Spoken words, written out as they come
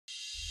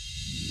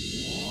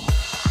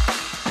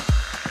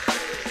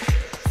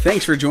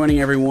Thanks for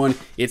joining, everyone.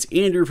 It's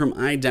Andrew from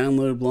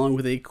iDownloadBlog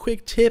with a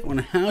quick tip on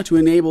how to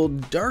enable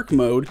dark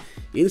mode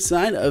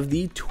inside of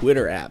the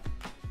Twitter app.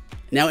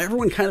 Now,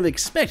 everyone kind of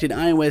expected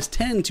iOS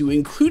 10 to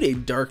include a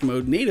dark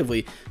mode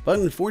natively, but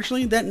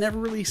unfortunately that never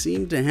really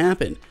seemed to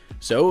happen.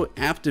 So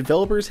app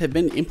developers have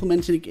been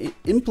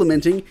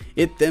implementing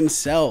it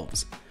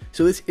themselves.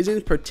 So this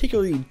isn't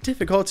particularly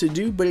difficult to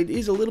do, but it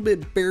is a little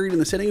bit buried in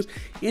the settings,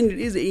 and it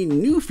is a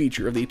new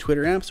feature of the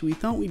Twitter app, so we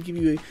thought we'd give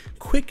you a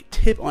quick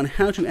tip on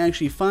how to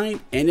actually find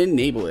and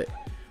enable it.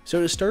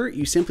 So to start,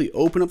 you simply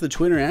open up the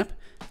Twitter app,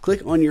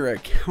 click on your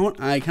account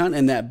icon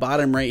in that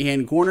bottom right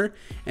hand corner,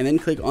 and then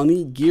click on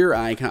the gear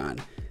icon.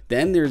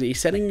 Then there's a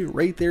setting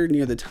right there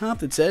near the top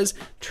that says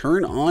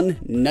turn on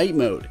night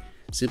mode.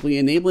 Simply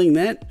enabling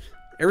that,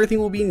 everything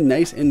will be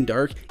nice and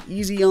dark,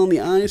 easy on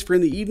the eyes for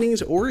in the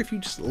evenings, or if you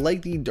just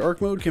like the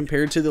dark mode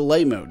compared to the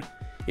light mode.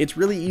 It's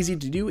really easy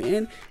to do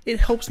and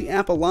it helps the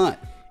app a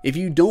lot. If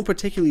you don't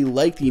particularly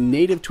like the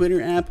native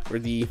Twitter app or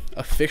the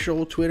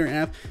official Twitter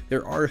app,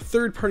 there are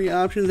third-party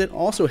options that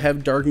also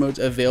have dark modes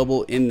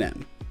available in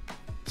them.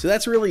 So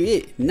that's really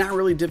it. Not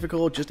really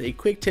difficult, just a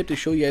quick tip to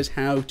show you guys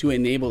how to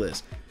enable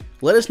this.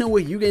 Let us know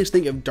what you guys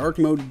think of dark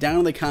mode down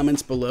in the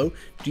comments below.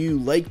 Do you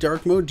like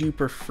dark mode? Do you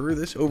prefer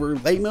this over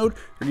light mode?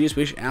 Or do you just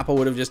wish Apple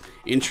would have just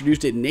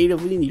introduced it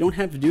natively and you don't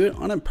have to do it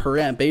on a per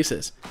app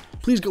basis?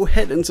 Please go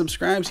ahead and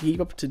subscribe to keep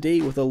up to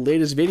date with the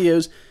latest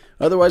videos.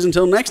 Otherwise,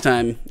 until next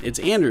time, it's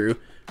Andrew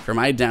from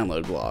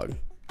iDownloadBlog.